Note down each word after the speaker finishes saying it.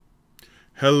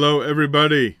Hello,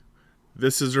 everybody.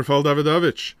 This is Rafal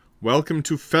Davidovich. Welcome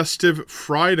to Festive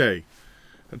Friday,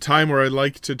 a time where I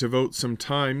like to devote some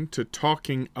time to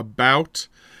talking about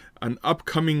an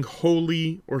upcoming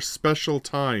holy or special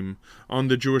time on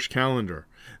the Jewish calendar.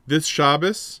 This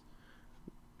Shabbos,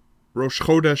 Rosh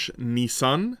Chodesh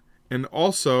Nisan, and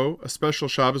also a special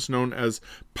Shabbos known as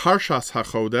Parshas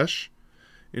HaChodesh,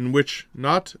 in which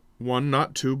not one,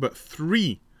 not two, but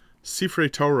three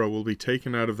Sifrei Torah will be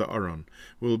taken out of the Aron.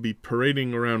 We'll be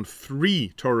parading around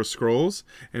 3 Torah scrolls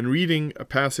and reading a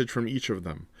passage from each of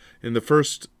them. In the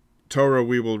first Torah,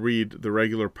 we will read the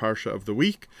regular Parsha of the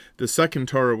week. The second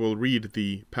Torah will read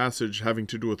the passage having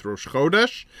to do with Rosh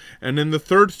Chodesh. And in the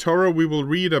third Torah, we will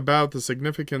read about the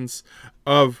significance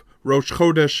of Rosh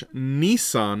Chodesh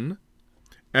Nisan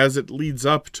as it leads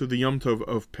up to the Yom Tov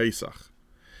of Pesach.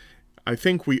 I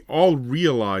think we all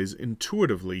realize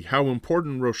intuitively how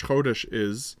important Rosh Chodesh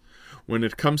is when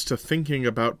it comes to thinking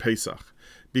about Pesach.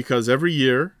 Because every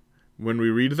year, when we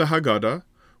read the Haggadah,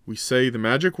 we say the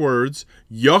magic words,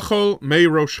 Yachol Mei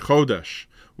Rosh Chodesh,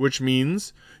 which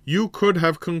means you could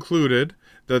have concluded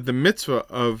that the mitzvah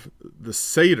of the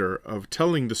Seder, of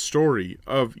telling the story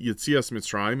of Yetzias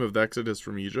Mitzrayim, of the Exodus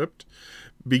from Egypt,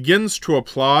 begins to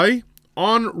apply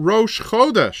on Rosh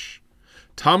Chodesh.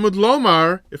 Talmud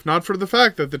Lomar, if not for the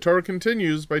fact that the Torah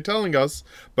continues by telling us,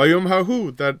 Bayom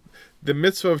Hahu, that the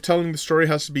mitzvah of telling the story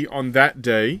has to be on that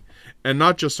day, and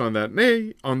not just on that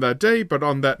day, but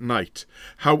on that night.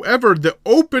 However, the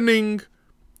opening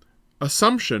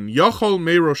assumption, Yachol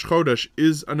Mei Rosh Chodesh,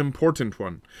 is an important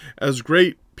one. As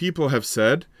great people have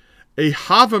said, a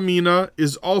Havamina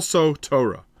is also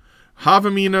Torah.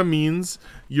 Havamina means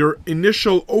your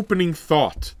initial opening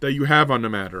thought that you have on a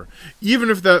matter. Even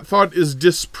if that thought is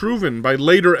disproven by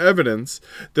later evidence,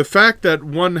 the fact that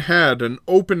one had an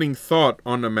opening thought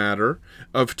on a matter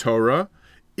of Torah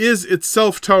is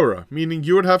itself Torah, meaning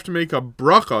you would have to make a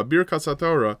bracha, birkas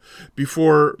HaTorah,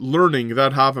 before learning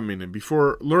that Havamina,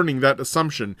 before learning that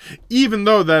assumption, even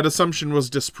though that assumption was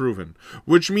disproven.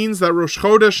 Which means that Rosh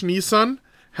Chodesh Nisan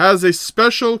has a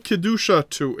special kedusha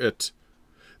to it.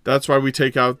 That's why we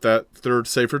take out that third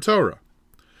Sefer Torah.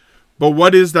 But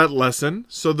what is that lesson?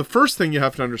 So the first thing you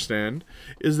have to understand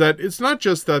is that it's not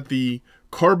just that the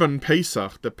Korban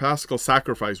Pesach, the Paschal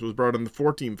sacrifice, was brought on the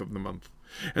 14th of the month,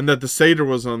 and that the Seder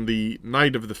was on the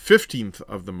night of the 15th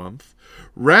of the month.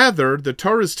 Rather, the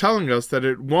Torah is telling us that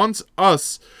it wants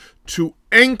us to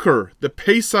anchor the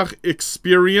Pesach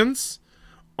experience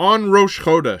on Rosh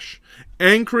Chodesh.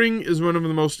 Anchoring is one of the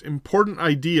most important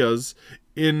ideas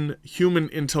in human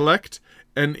intellect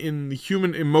and in the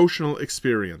human emotional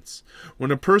experience. When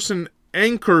a person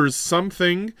anchors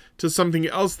something to something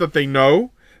else that they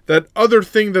know, that other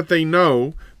thing that they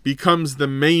know becomes the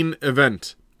main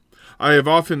event. I have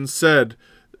often said,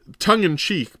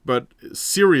 tongue-in-cheek, but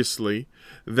seriously,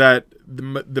 that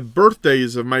the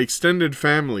birthdays of my extended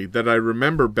family that I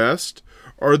remember best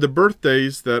are the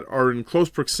birthdays that are in close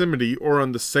proximity or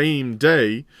on the same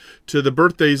day to the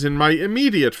birthdays in my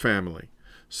immediate family.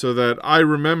 So that I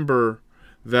remember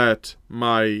that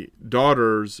my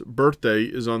daughter's birthday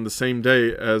is on the same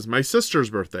day as my sister's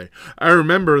birthday. I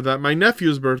remember that my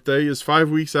nephew's birthday is 5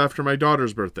 weeks after my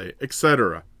daughter's birthday,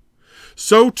 etc.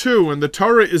 So too, when the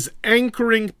Torah is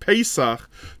anchoring Pesach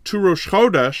to Rosh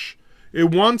Chodesh,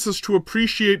 it wants us to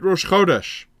appreciate Rosh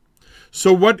Chodesh.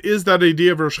 So what is that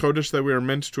idea of Rosh Chodesh that we are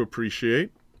meant to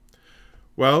appreciate?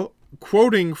 Well,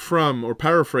 quoting from, or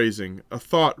paraphrasing, a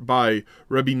thought by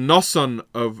Rabbi Nosson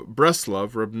of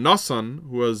Breslov. Rabbi Nosson,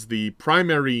 who was the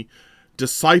primary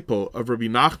disciple of Rabbi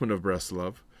Nachman of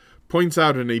Breslov, points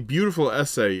out in a beautiful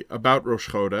essay about Rosh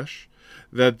Chodesh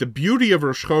that the beauty of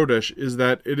Rosh Chodesh is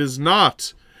that it is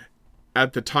not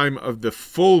at the time of the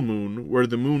full moon, where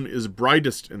the moon is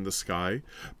brightest in the sky,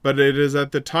 but it is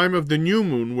at the time of the new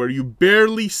moon, where you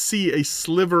barely see a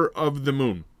sliver of the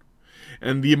moon.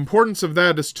 And the importance of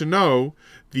that is to know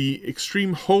the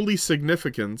extreme holy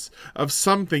significance of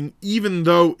something, even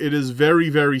though it is very,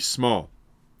 very small.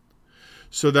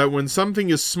 So that when something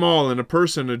is small and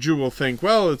a Jew will think,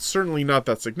 well, it's certainly not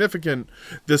that significant.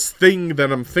 This thing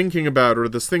that I'm thinking about or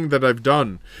this thing that I've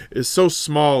done is so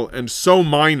small and so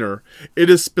minor. It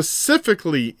is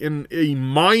specifically in a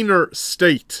minor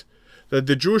state that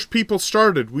the Jewish people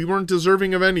started. We weren't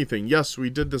deserving of anything. Yes, we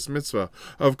did this mitzvah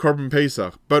of Korban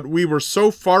Pesach, but we were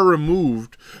so far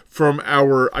removed from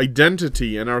our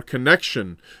identity and our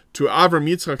connection to Avram,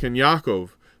 Yitzchak, and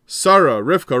Yaakov, Sarah,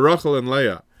 Rivka, Rachel, and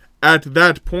Leah at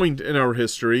that point in our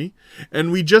history,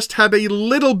 and we just had a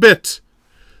little bit.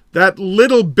 That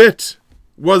little bit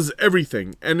was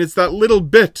everything. And it's that little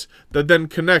bit that then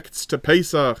connects to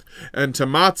Pesach and to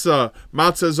Matzah.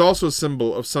 Matzah is also a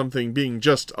symbol of something being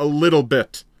just a little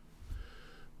bit.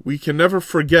 We can never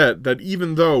forget that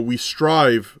even though we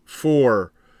strive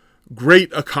for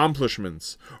great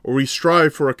accomplishments, or we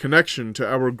strive for a connection to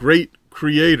our great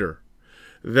Creator,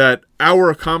 that our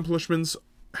accomplishments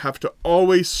have to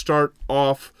always start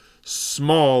off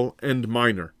small and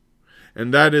minor.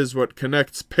 And that is what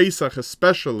connects Pesach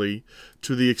especially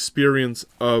to the experience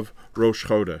of Rosh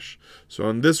Chodesh. So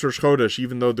on this Rosh Chodesh,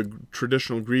 even though the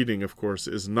traditional greeting, of course,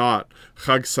 is not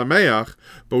Chag Sameach,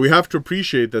 but we have to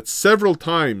appreciate that several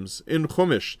times in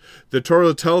Chumash, the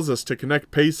Torah tells us to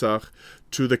connect Pesach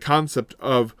to the concept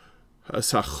of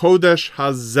Chodesh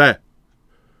Hazeh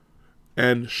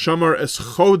and Shamar Es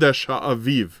Chodesh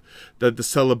HaAviv, that the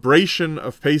celebration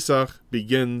of Pesach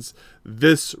begins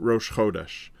this Rosh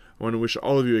Chodesh. I want to wish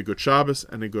all of you a good Shabbos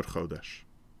and a good Chodesh.